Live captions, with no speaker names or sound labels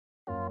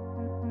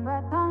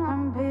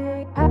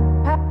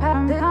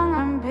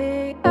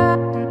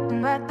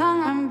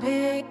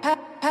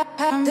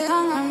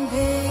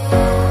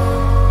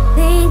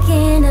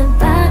Thinking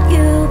about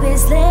you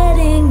is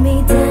letting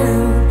me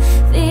down.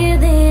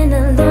 Feeling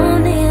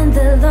alone in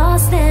the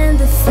lost and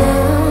the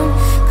found.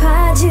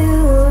 Cried you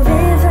a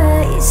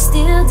river, you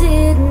still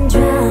didn't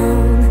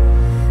drown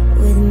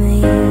with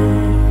me.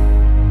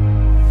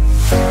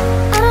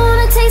 I don't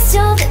wanna taste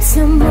your lips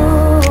no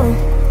more.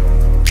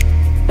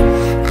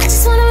 I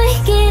just wanna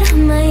make it on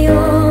my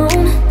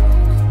own.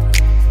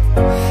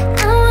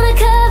 I don't wanna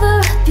cover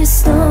up your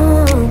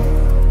storm.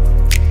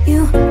 You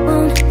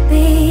won't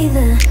be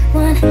the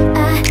one I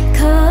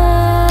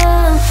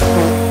call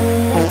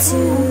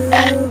to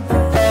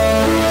breathe.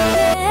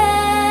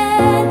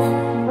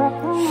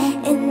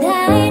 And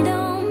I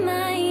don't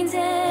mind it.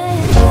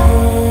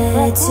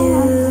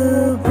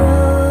 Too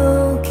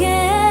broken,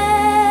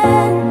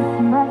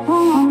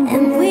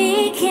 and we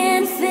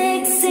can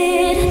fix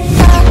it.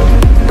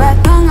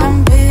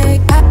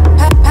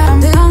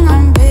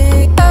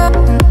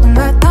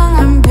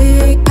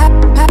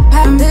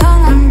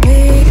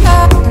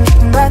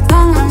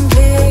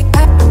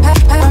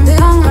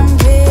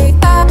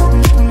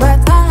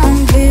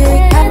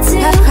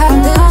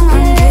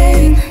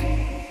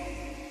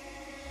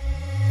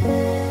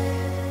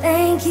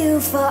 Thank you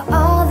for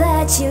all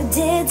that you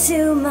did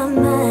to my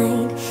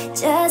mind.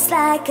 Just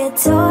like a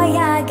toy,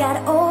 I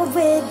got old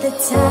with the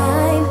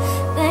time.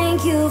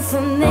 Thank you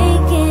for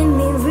making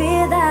me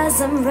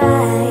realize I'm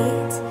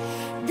right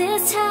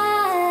this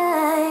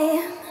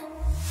time.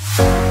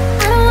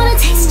 I don't wanna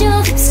taste your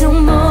lips no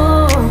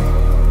more.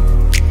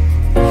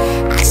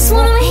 I just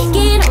wanna make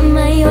it on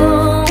my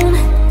own.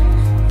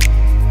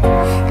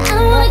 I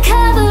don't wanna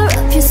cover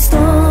up your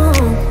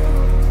storm.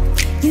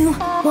 You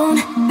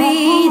won't be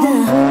the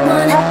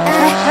one I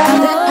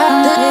call.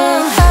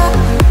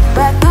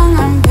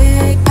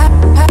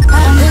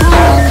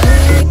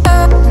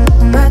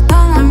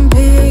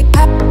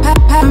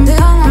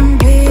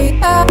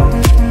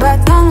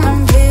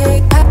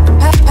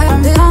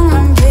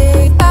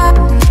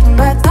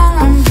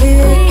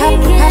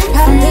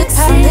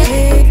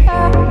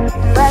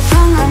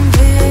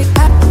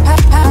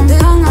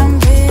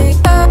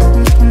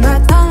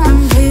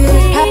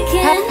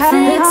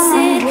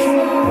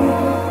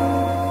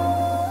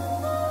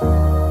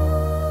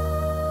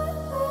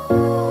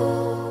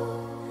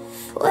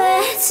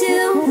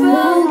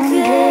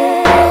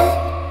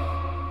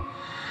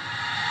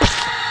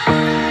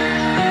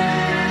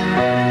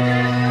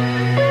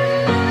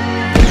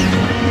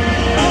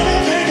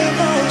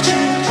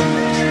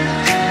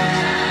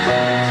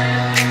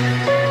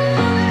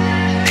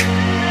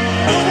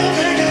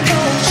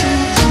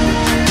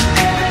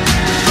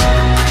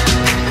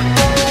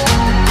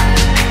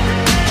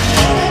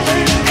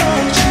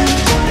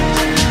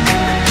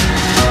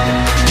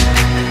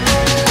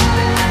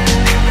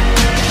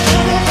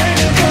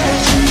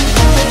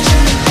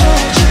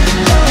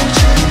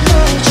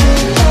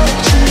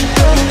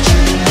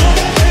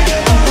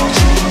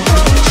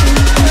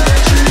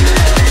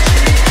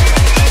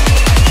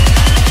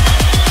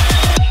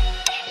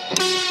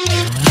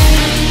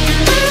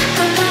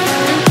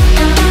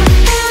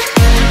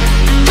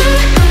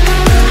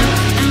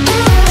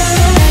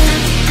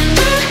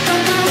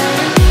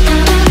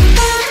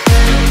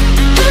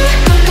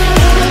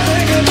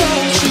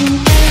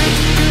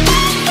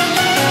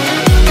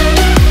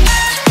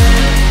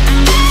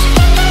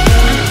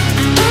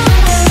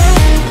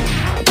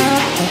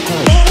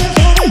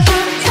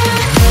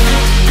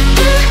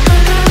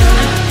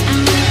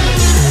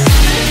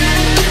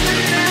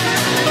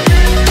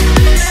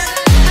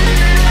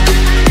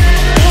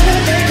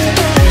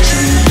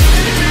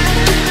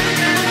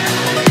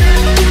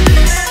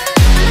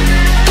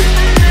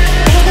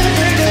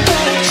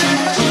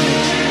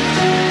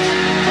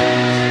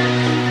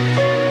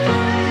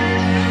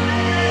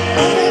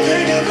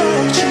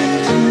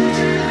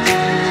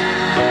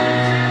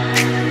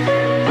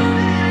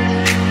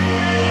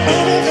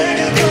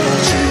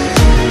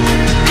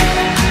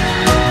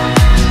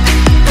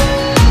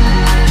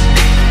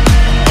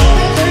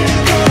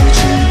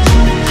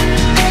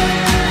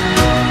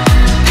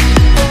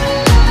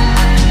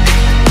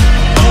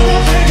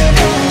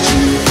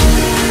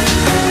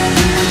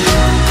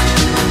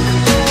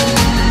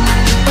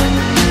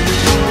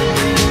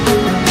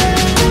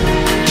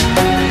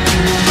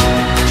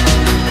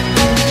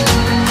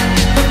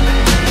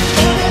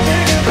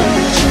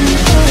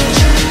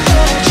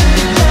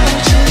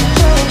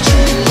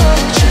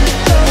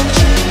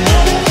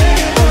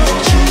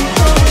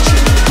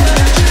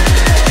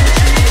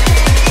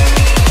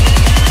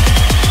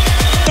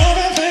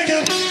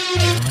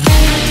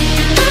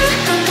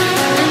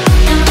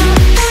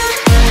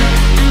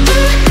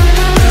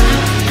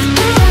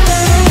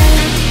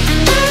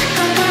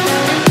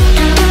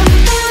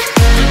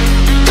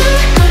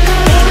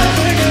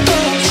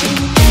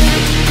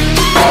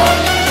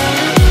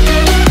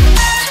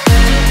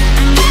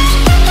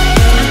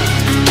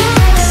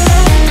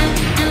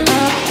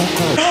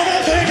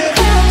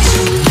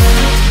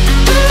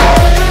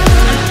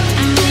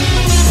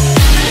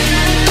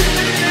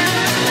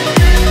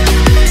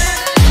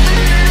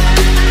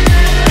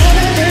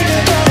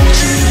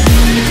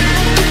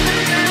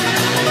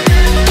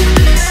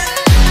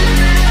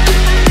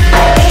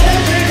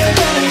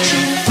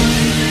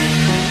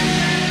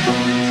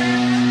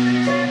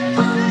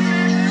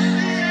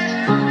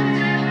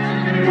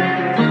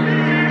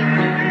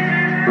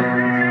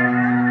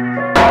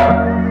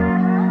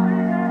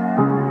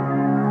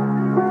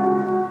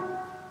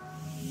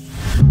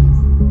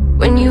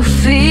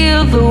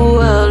 the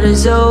world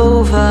is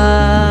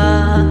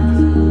over,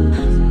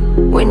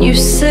 when you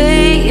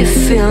say you're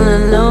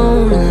feeling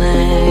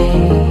lonely,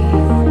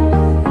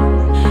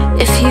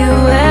 if you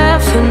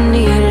ever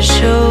need a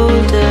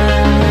shoulder,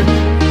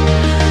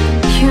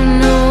 you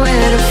know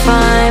where to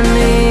find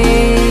me.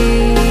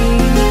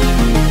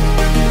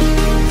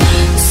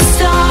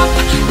 Stop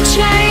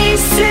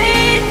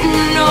chasing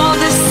all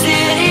the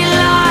city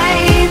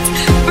lights,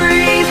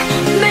 breathe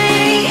me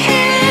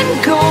in,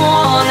 go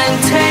on and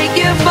take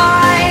your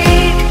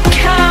bite.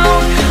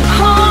 Count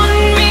on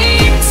me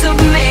to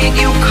make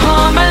you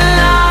come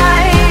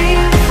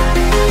alive.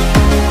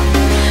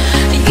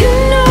 You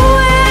know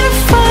where to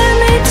find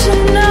me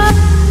tonight.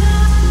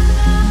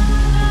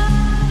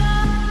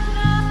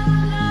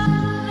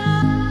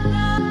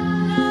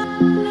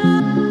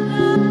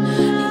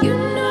 You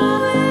know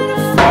where to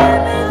find me tonight. You know where to find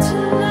me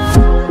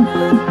tonight.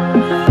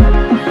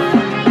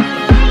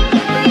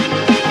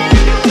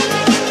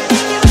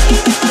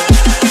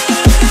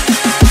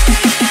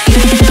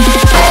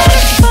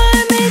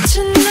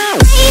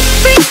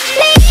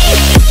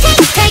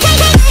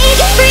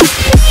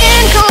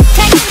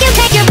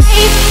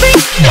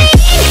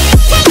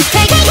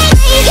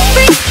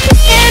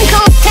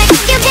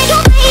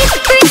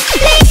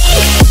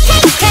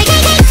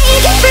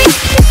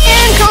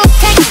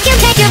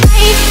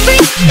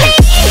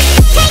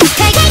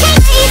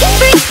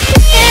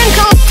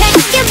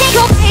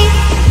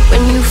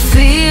 When you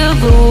feel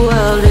the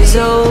world is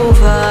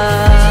over,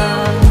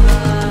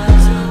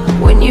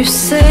 when you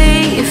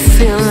say you're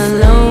feeling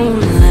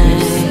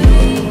lonely,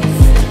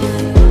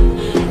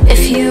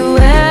 if you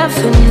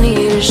ever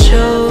need a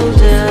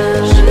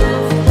shoulder,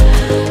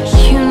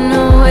 you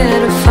know where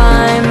to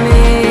find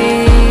me.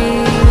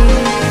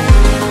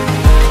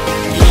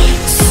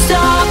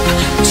 Stop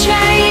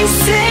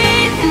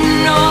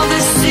chasing all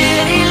the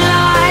city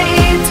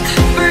lights,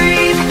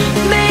 breathe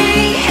me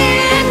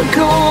in,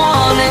 go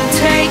on and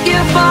take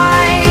your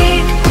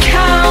bite.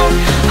 Count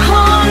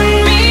on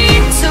me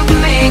to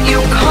make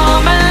you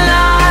come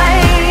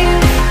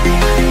alive.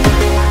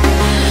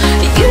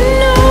 You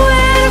know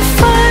where to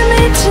find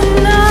me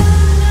tonight.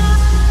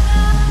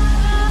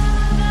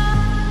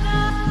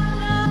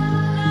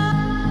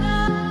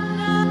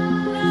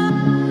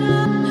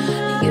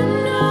 You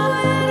know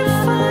where to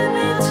find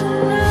me tonight. You know where to find me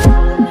tonight.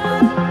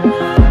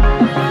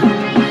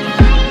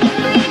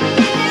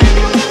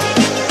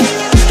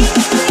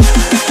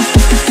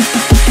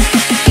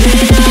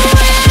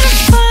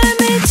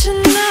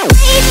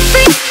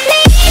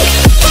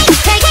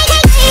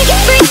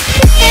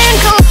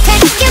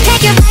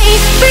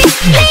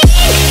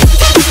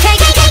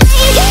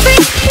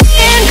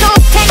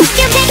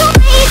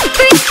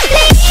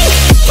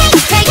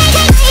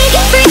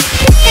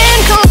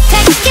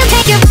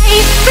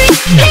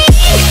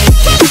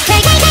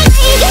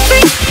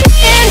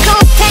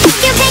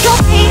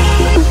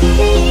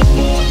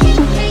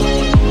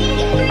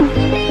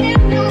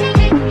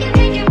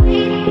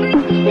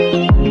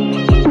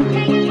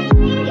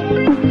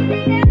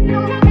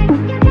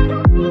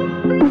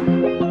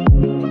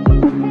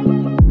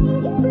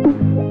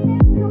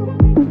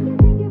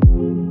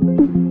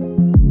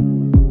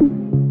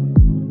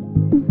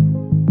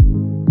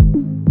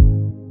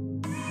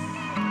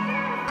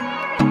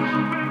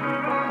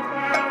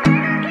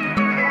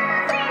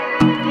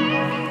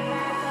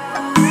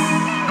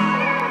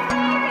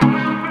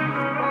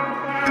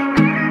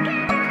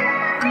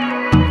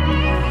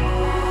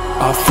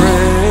 Our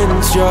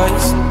friends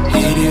just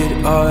hit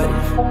it off.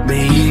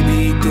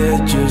 Maybe they're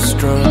just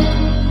drunk.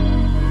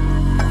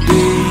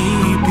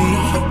 Baby,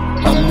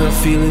 I'm not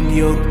feeling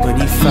young.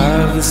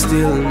 25 and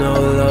still no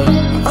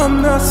love.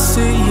 I'm not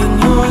saying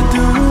you're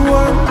the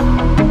one,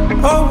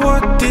 or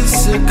what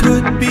this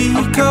could be,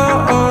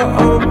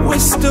 'cause we're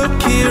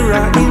stuck here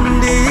right in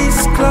this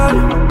club.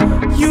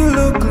 You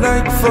look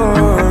like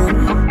fun.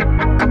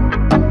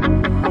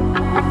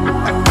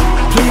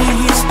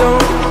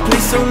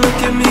 Please don't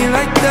look at me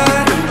like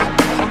that.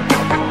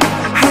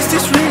 How's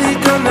this really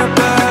gonna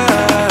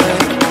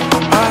bite?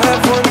 I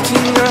have one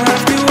thing I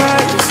have to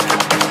ask.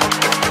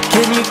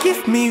 Can you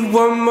give me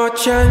one more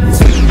chance?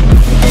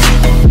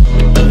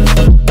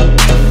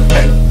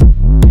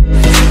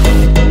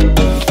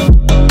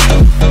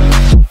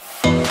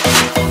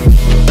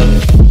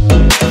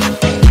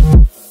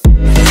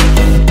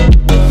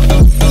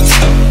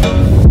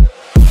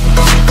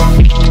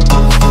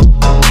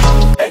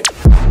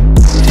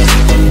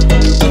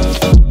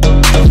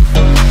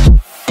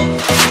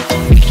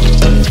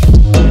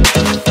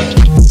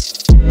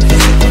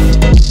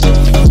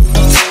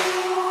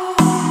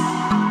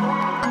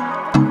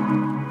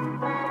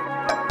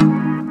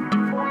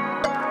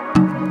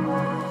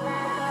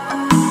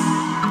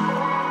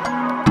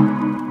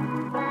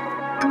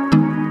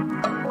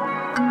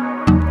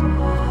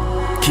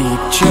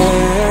 Keep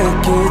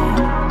checking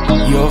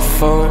your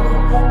phone.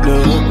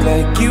 Look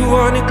like you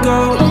wanna go.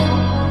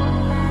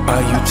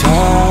 Are you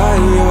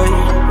tired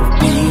of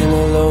being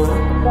alone?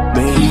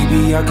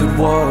 Maybe I could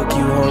walk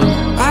you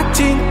home. I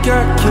think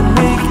I can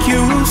make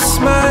you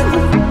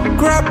smile.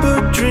 Grab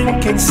a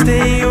drink and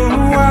stay a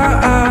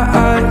while.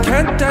 I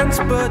can't dance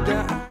but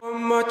I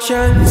want more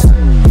chance.